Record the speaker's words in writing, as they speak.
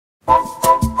Hi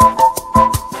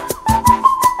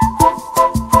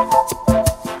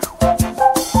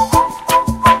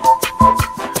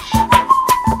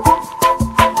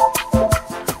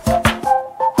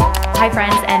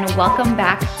friends, and welcome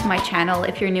back to my channel.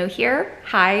 If you're new here,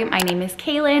 hi, my name is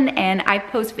Kailin and I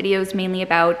post videos mainly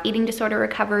about eating disorder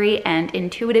recovery and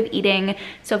intuitive eating.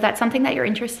 So if that's something that you're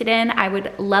interested in, I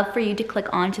would love for you to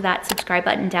click onto that subscribe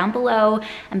button down below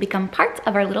and become part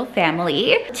of our little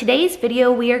family. Today's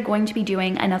video, we are going to be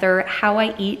doing another how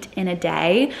I eat in a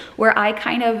day, where I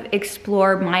kind of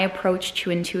explore my approach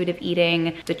to intuitive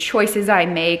eating, the choices I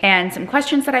make, and some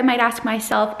questions that I might ask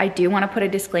myself. I do want to put a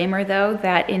disclaimer though,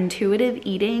 that intuitive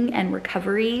eating and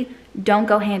recovery don't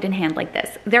go hand in hand like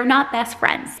this. They're not best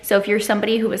friends. So if you're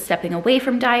somebody who is stepping away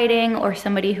from dieting, or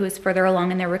somebody who is further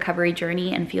along in their recovery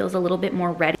journey and feels a little bit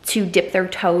more ready to dip their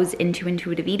toes into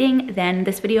intuitive eating, then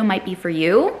this video might be for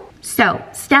you. So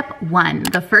step one,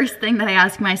 the first thing that I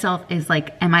ask myself is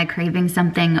like, am I craving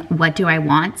something? What do I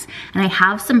want? And I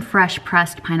have some fresh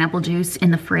pressed pineapple juice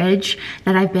in the fridge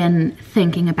that I've been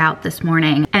thinking about this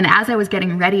morning. And as I was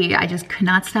getting ready, I just could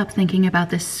not stop thinking about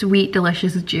this sweet,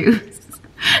 delicious juice.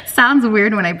 Sounds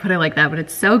weird when I put it like that, but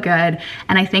it's so good.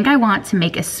 And I think I want to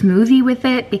make a smoothie with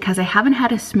it because I haven't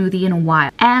had a smoothie in a while.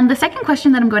 And the second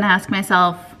question that I'm going to ask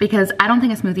myself, because I don't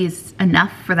think a smoothie is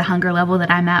enough for the hunger level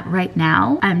that I'm at right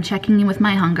now, I'm checking in with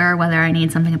my hunger, whether I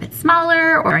need something a bit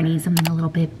smaller or I need something a little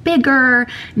bit bigger.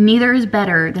 Neither is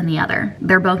better than the other.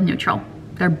 They're both neutral.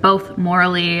 They're both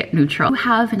morally neutral. We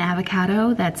have an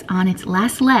avocado that's on its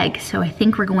last leg, so I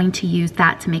think we're going to use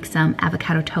that to make some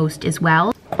avocado toast as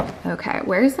well. Okay,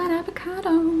 where's that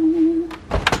avocado?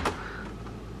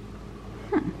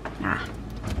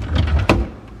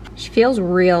 She feels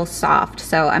real soft,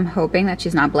 so I'm hoping that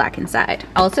she's not black inside.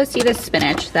 I also see this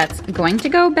spinach that's going to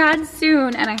go bad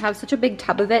soon, and I have such a big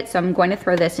tub of it, so I'm going to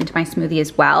throw this into my smoothie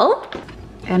as well.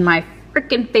 And my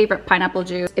freaking favorite pineapple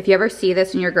juice. If you ever see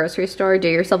this in your grocery store, do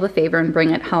yourself a favor and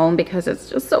bring it home because it's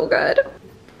just so good.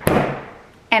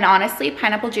 And honestly,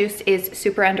 pineapple juice is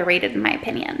super underrated in my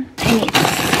opinion. I need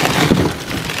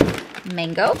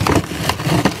mango,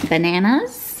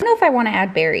 bananas. I don't know if I want to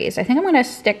add berries. I think I'm gonna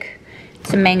stick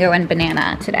to mango and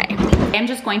banana today. I'm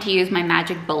just going to use my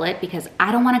magic bullet because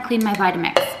I don't want to clean my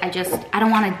Vitamix. I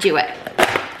don't want to do it.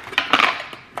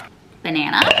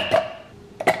 Banana.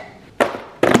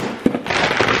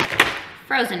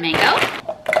 Frozen mango.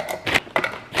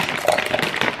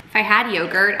 If I had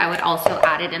yogurt, I would also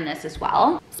add it in this as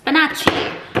well.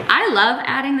 Spinachi. I love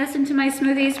adding this into my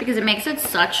smoothies because it makes it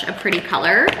such a pretty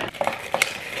color.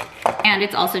 And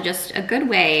it's also just a good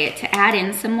way to add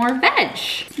in some more veg.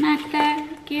 Smack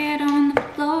that, get on the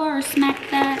floor, smack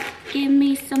that, give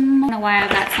me some more. I don't know why I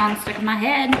have that song stuck in my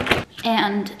head.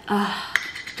 And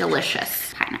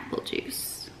delicious pineapple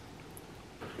juice.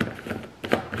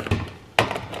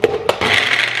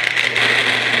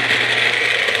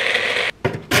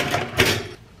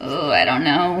 Oh, I don't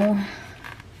know.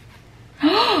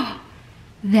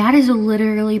 That is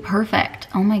literally perfect.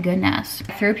 Oh my goodness.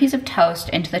 I threw a piece of toast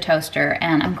into the toaster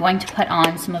and I'm going to put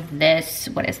on some of this,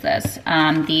 what is this?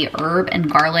 The herb and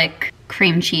garlic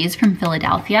cream cheese from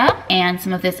Philadelphia and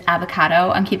some of this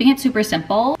avocado. I'm keeping it super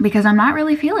simple because I'm not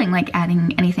really feeling like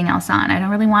adding anything else on. I don't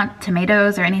really want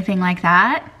tomatoes or anything like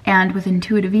that. And with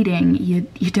intuitive eating,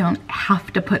 you don't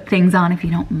have to put things on if you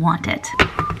don't want it.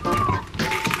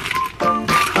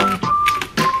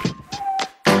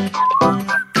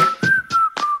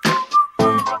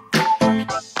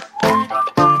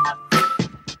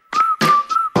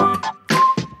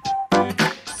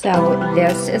 So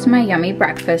this is my yummy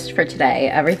breakfast for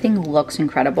today. Everything looks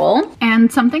incredible.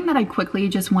 And something that I quickly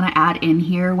just want to add in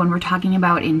here when we're talking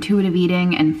about intuitive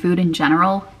eating and food in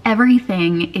general,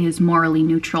 everything is morally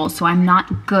neutral. So I'm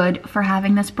not good for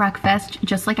having this breakfast,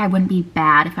 just like I wouldn't be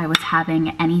bad if I was having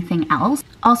anything else.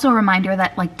 Also a reminder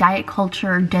that like diet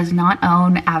culture does not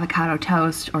own avocado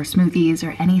toast or smoothies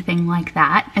or anything like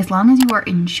that. As long as you are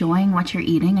enjoying what you're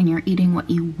eating and you're eating what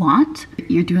you want,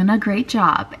 you're doing a great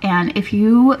job. And if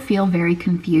you feel very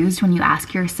confused when you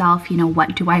ask yourself, you know,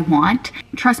 what do I want?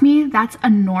 Trust me, that's a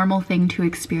normal thing to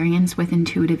experience with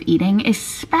intuitive eating,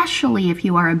 especially if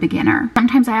you are a beginner.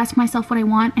 Sometimes I ask myself what I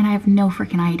want and I have no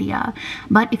freaking idea.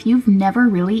 But if you've never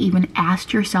really even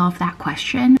asked yourself that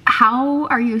question, how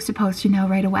are you supposed to know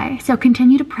right away? So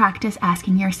continue to practice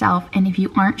asking yourself, and if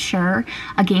you aren't sure,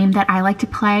 a game that I like to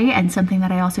play and something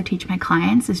that I also teach my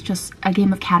clients is just a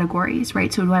game of categories,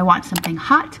 right? So do I want something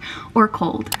hot or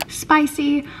cold,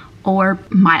 spicy or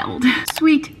mild,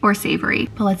 sweet or savory?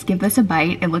 But let's give this a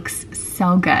bite. It looks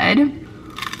so good.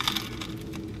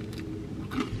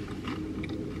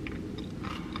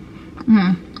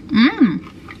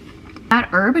 That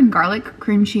herb and garlic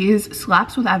cream cheese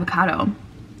slaps with avocado.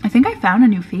 I think I found a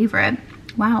new favorite.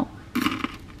 Wow.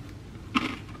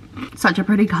 Such a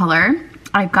pretty color.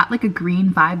 I've got like a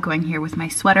green vibe going here with my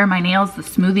sweater, my nails, the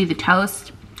smoothie, the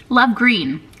toast. Love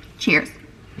green. Cheers.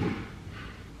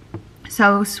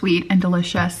 So sweet and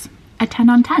delicious. A 10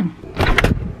 on 10.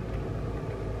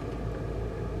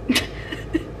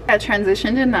 That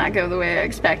transition did not go the way I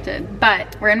expected,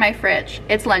 but we're in my fridge.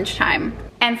 It's lunchtime.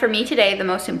 And for me today, the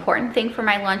most important thing for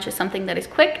my lunch is something that is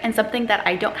quick and something that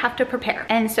I don't have to prepare.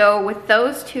 And so with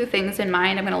those two things in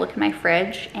mind, I'm gonna look in my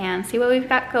fridge and see what we've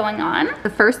got going on.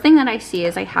 The first thing that I see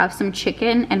is I have some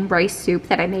chicken and rice soup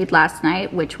that I made last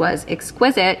night, which was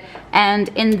exquisite. And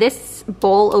in this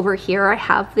bowl over here, I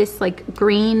have this like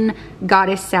green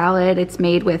goddess salad. It's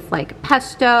made with like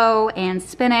pesto and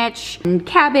spinach and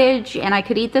cabbage, and I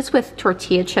could eat this with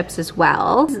tortilla chips as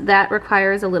well. That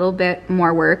requires a little bit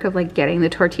more work of like getting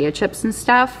the tortilla chips and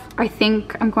stuff. I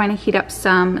think I'm going to heat up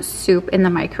some soup in the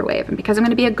microwave, and because I'm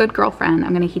going to be a good girlfriend,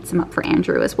 I'm going to heat some up for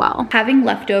Andrew as well. Having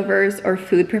leftovers or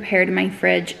food prepared in my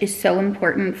fridge is so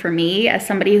important for me as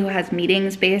somebody who has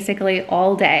meetings basically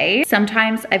all day.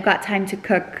 Sometimes I've got time to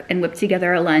cook and whip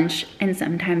together a lunch, and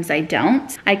sometimes I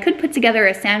don't. I could put together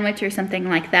a sandwich or something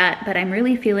like that, but I'm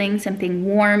really feeling something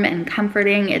warm and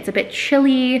comforting. It's a bit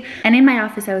chilly, and in my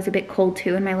office I was a bit cold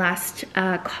too in my last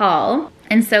call.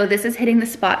 And so this is hitting the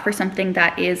spot for something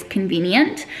that is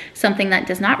convenient, something that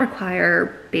does not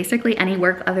require basically any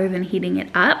work other than heating it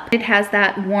up. It has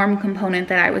that warm component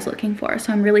that I was looking for.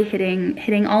 So I'm really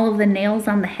hitting all of the nails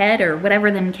on the head, or whatever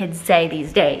them kids say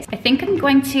these days. I think I'm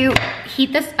going to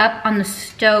heat this up on the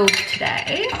stove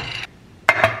today.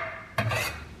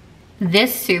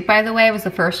 This soup, by the way, was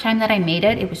the first time that I made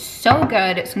it. It was so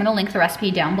good. So I'm gonna link the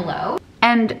recipe down below.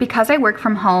 And because I work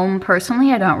from home,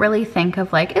 personally, I don't really think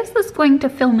of like, is this going to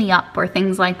fill me up or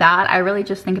things like that. I really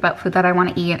just think about food that I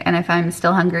want to eat, and if I'm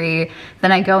still hungry,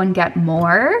 then I go and get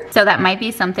more. So that might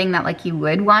be something that like you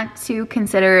would want to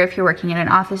consider if you're working in an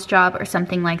office job or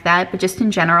something like that. But just in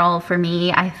general, for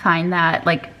me, I find that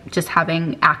like just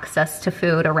having access to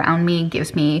food around me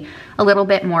gives me a little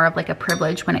bit more of like a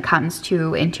privilege when it comes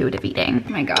to intuitive eating.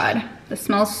 Oh my God, this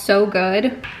smells so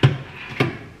good.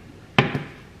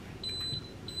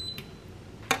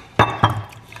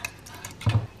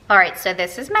 All right, so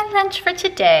this is my lunch for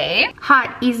today.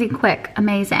 Hot, easy, quick,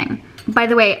 amazing. By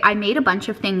the way, I made a bunch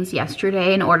of things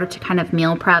yesterday in order to kind of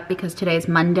meal prep because today's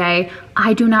Monday.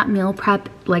 I do not meal prep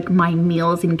like my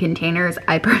meals in containers.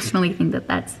 I personally think that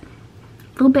that's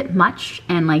a little bit much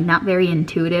and like not very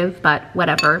intuitive, but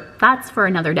whatever, that's for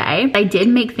another day. I did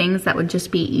make things that would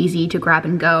just be easy to grab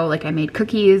and go. Like I made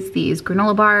cookies, these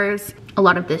granola bars, a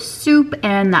lot of this soup,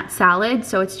 and that salad.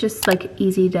 So it's just like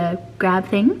easy to grab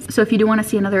things. So if you do want to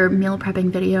see another meal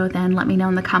prepping video, then let me know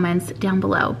in the comments down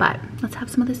below. But let's have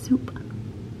some of this soup.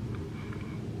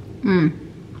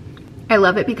 I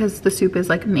love it because the soup is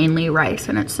like mainly rice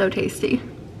and it's so tasty.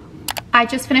 I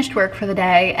just finished work for the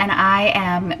day and I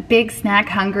am big snack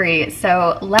hungry.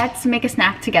 So let's make a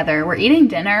snack together. We're eating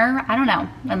dinner, I don't know,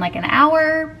 in like an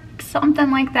hour, something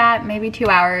like that, maybe 2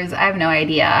 hours, I have no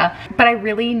idea. But I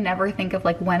really never think of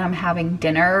like when I'm having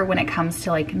dinner when it comes to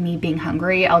like me being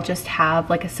hungry. I'll just have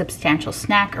like a substantial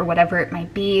snack or whatever it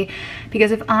might be.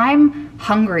 Because if I'm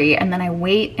hungry and then I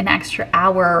wait an extra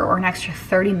hour or an extra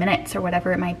 30 minutes or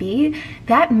whatever it might be,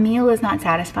 that meal is not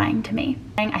satisfying to me.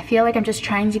 I feel like I'm just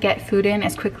trying to get food in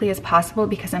as quickly as possible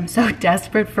because I'm so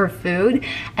desperate for food,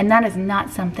 and that is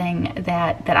not something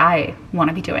that I want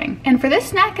to be doing. And for this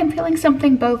snack, I'm feeling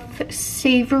something both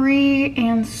savory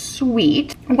and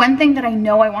sweet. One thing that I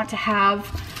know I want to have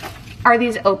are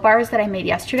these oat bars that I made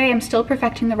yesterday. I'm still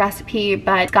perfecting the recipe,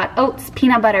 but it's got oats,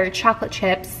 peanut butter, chocolate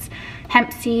chips,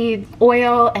 hemp seeds,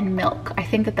 oil, and milk. I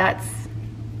think that that's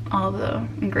all the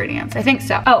ingredients. I think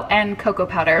so. Oh, and cocoa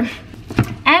powder.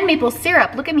 And maple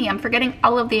syrup. Look at me, I'm forgetting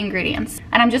all of the ingredients.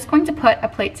 And I'm just going to put a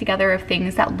plate together of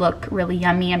things that look really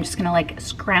yummy. I'm just gonna like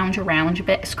scrounge around a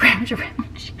bit, scrounge around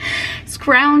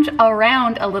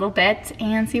a little bit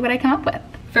and see what I come up with.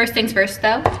 First things first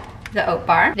though, the oat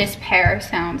bar. This pear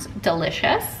sounds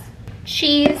delicious.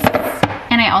 Cheese.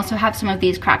 And I also have some of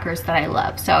these crackers that I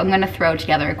love. So I'm gonna throw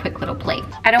together a quick little plate.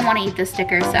 I don't wanna eat the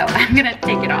sticker, so I'm gonna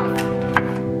take it off.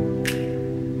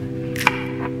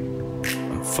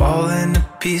 Falling to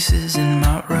pieces in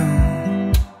my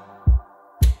room.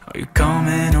 Are you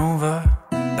coming over?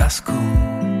 That's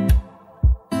cool.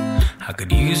 I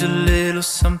could use a little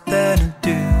something to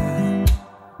do.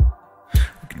 We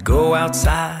could go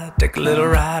outside, take a little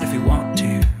ride if you want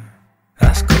to.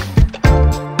 That's cool.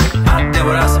 I did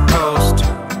what I was supposed to.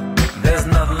 There's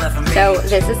nothing left for me So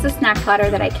this is the snack platter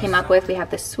that I came up with. We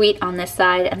have the sweet on this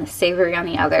side and the savory on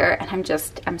the other, and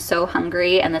I'm so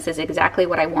hungry, and this is exactly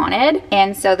what I wanted.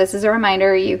 And so this is a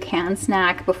reminder, you can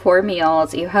snack before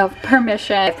meals. You have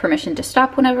permission. I have permission to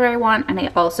stop whenever I want, and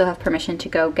I also have permission to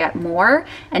go get more,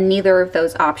 and neither of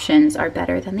those options are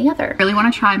better than the other. I really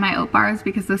want to try my oat bars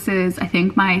because this is, I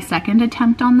think, my second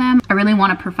attempt on them. I really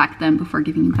want to perfect them before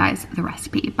giving you guys the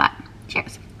recipe, but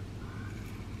cheers.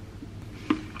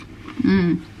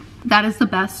 That is the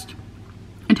best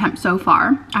attempt so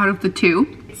far out of the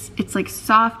two. It's like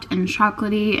soft and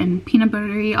chocolatey and peanut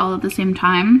buttery all at the same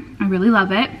time. I really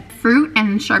love it. Fruit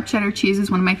and sharp cheddar cheese is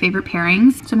one of my favorite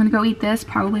pairings. So I'm gonna go eat this,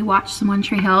 probably watch some One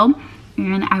Tree Hill,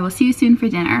 and I will see you soon for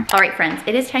dinner. All right, friends,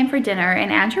 it is time for dinner,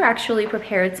 and Andrew actually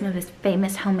prepared some of his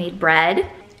famous homemade bread.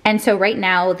 And so right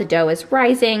now the dough is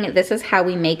rising. This is how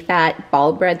we make that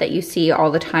ball bread that you see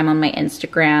all the time on my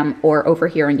Instagram or over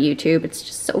here on YouTube. It's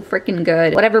just so freaking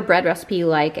good. Whatever bread recipe you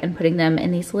like, and putting them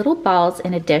in these little balls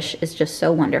in a dish is just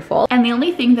so wonderful. And the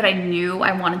only thing that I knew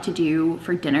I wanted to do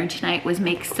for dinner tonight was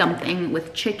make something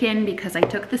with chicken, because I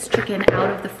took this chicken out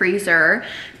of the freezer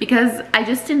because I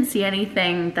just didn't see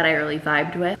anything that I really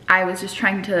vibed with. I was just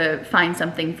trying to find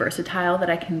something versatile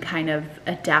that I can kind of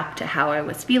adapt to how I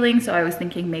was feeling. So I was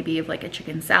thinking maybe of like a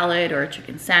chicken salad or a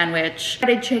chicken sandwich,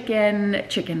 breaded chicken,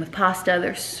 chicken with pasta.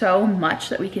 There's so much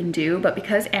that we can do, but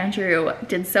because Andrew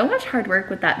did so much hard work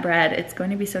with that bread, it's going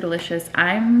to be so delicious.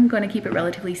 I'm going to keep it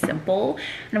relatively simple,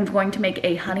 and I'm going to make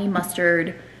a honey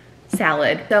mustard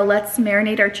salad. So let's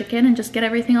marinate our chicken and just get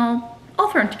everything all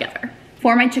thrown together.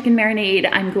 For my chicken marinade,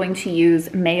 I'm going to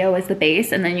use mayo as the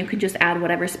base, and then you can just add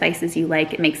whatever spices you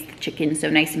like. It makes the chicken so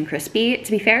nice and crispy.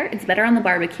 To be fair, it's better on the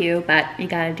barbecue, but you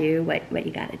gotta do what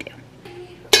you gotta do.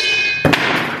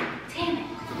 Damn it.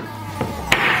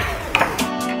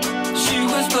 She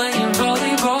was playing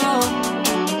volleyball.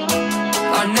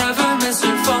 I never miss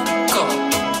her phone call.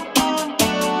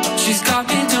 She's got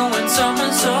me doing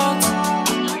somersaults.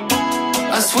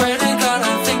 I swear to God,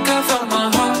 I think I felt my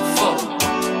heart fall.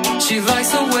 She likes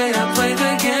the way I play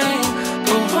the game,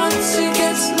 but once it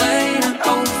gets late and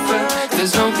over,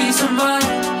 there's no peace of mind.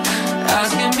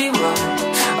 Asking me why,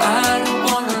 I don't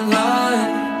wanna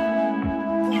lie.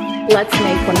 Let's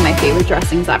make one of my favorite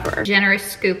dressings ever. Generous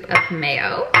scoop of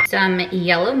mayo, some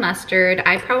yellow mustard.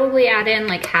 I probably add in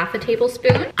like half a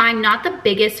tablespoon. I'm not the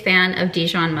biggest fan of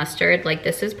Dijon mustard. Like,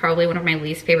 this is probably one of my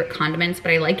least favorite condiments,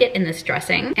 but I like it in this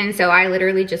dressing. And so I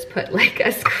literally just put like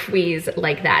a squeeze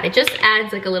like that. It just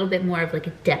adds like a little bit more of like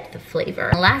a depth of flavor.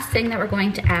 The last thing that we're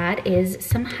going to add is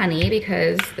some honey,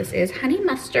 because this is honey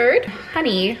mustard.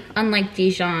 Honey, unlike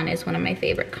Dijon, is one of my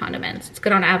favorite condiments. It's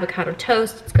good on avocado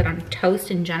toast. It's good on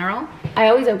toast in general. I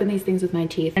always open these things with my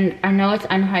teeth, and I know it's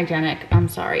unhygienic. I'm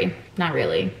sorry, not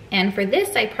really. And for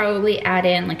this, I probably add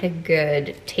in like a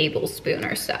good tablespoon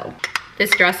or so.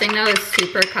 This dressing though is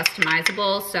super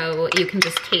customizable, so you can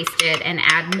just taste it and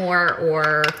add more,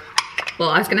 or, well,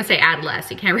 I was gonna say add less.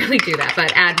 You can't really do that,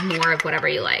 but add more of whatever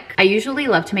you like. I usually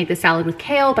love to make the salad with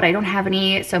kale, but I don't have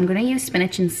any, so I'm gonna use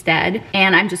spinach instead.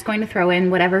 And I'm just going to throw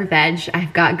in whatever veg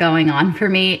I've got going on for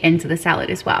me into the salad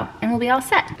as well, and we'll be all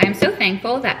set. I'm so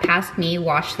thankful that past me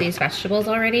washed these vegetables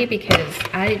already, because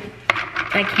I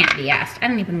can't be asked. I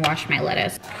don't even wash my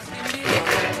lettuce.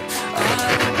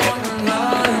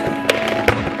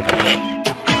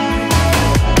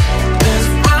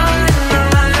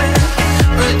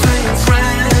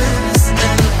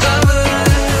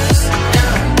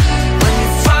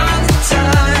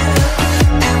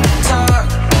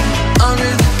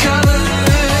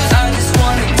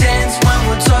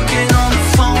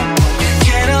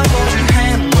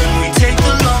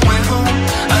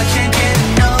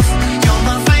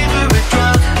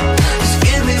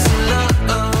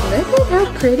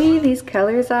 Pretty these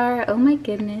colors are, oh my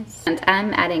goodness. And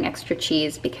I'm adding extra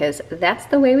cheese because that's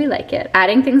the way we like it.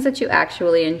 Adding things that you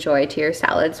actually enjoy to your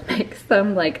salads makes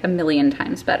them like a million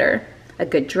times better. A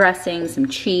good dressing, some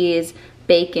cheese,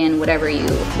 bacon, whatever you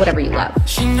love.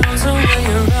 She knows her way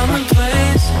around the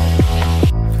place.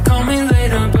 Call me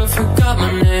later but forgot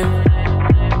my name.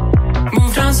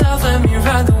 Moved down south, let me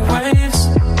ride the waves.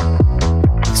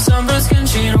 Sunburst skin,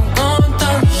 she don't want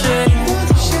the shade.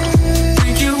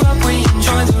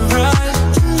 Enjoy the ride,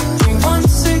 but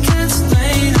once it gets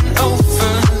late and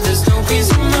over, there's no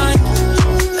peace of mind.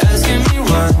 Asking me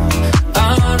why, I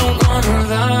don't wanna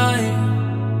lie.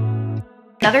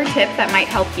 Another tip tip that might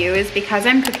help you is because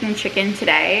I'm cooking chicken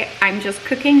today, I'm just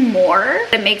cooking more.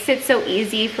 It makes it so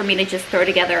easy for me to just throw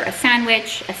together a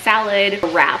sandwich, a salad, a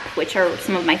wrap, which are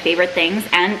some of my favorite things.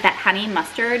 And that honey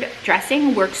mustard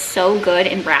dressing works so good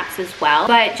in wraps as well.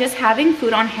 But just having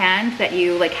food on hand that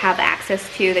you like have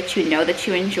access to, that you know that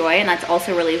you enjoy, and that's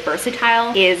also really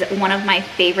versatile, is one of my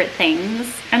favorite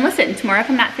things. And listen, tomorrow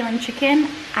if I'm not feeling chicken,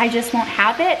 I just won't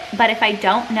have it. But if I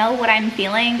don't know what I'm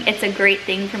feeling, it's a great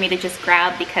thing for me to just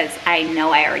grab because I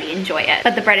know I already enjoy it.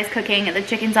 But the bread is cooking and the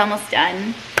chicken's almost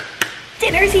done.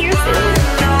 Dinner's here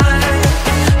soon.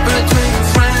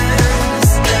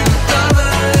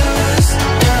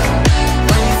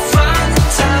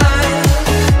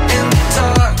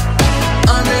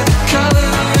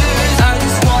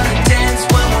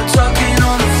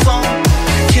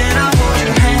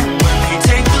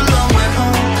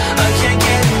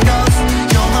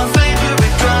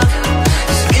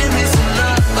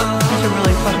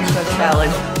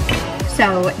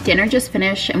 So dinner just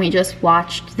finished and we just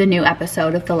watched the new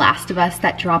episode of The Last of Us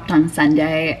that dropped on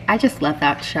Sunday. I just love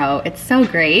that show. It's so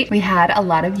great. We had a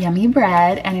lot of yummy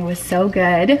bread and it was so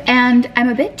good. And I'm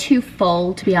a bit too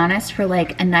full, to be honest, for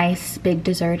like a nice big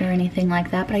dessert or anything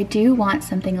like that, but I do want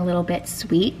something a little bit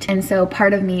sweet. And so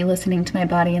part of me listening to my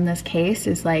body in this case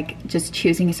is like just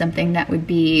choosing something that would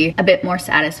be a bit more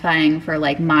satisfying for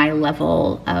like my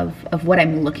level of what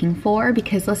I'm looking for.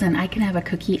 Because listen, I can have a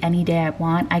cookie any day I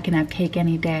want. I can have cake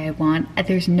any day I want.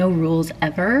 There's no rules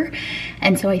ever.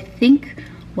 And so I think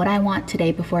what I want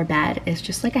today before bed is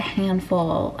just like a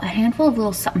handful of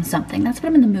little something something. That's what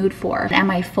I'm in the mood for. Am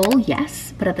I full?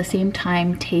 Yes. But at the same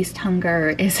time, taste hunger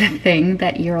is a thing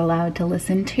that you're allowed to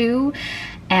listen to.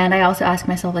 And I also ask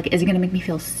myself, like, is it gonna make me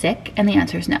feel sick? And the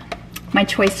answer is no. My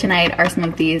choice tonight are some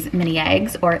of these mini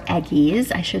eggs, or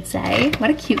eggies, I should say. What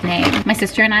a cute name. My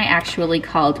sister and I actually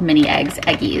called mini eggs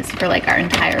eggies for like our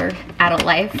entire adult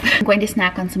life. I'm going to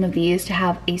snack on some of these to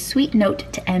have a sweet note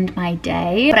to end my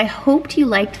day. But I hoped you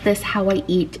liked this how I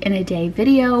eat in a day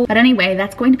video. But anyway,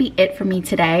 that's going to be it for me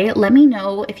today. Let me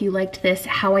know if you liked this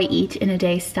how I eat in a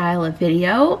day style of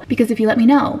video, because if you let me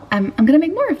know, I'm gonna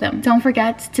make more of them. Don't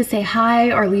forget to say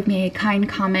hi or leave me a kind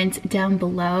comment down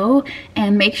below,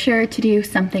 and make sure to do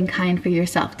something kind for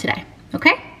yourself today,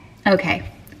 okay? Okay,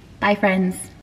 bye friends.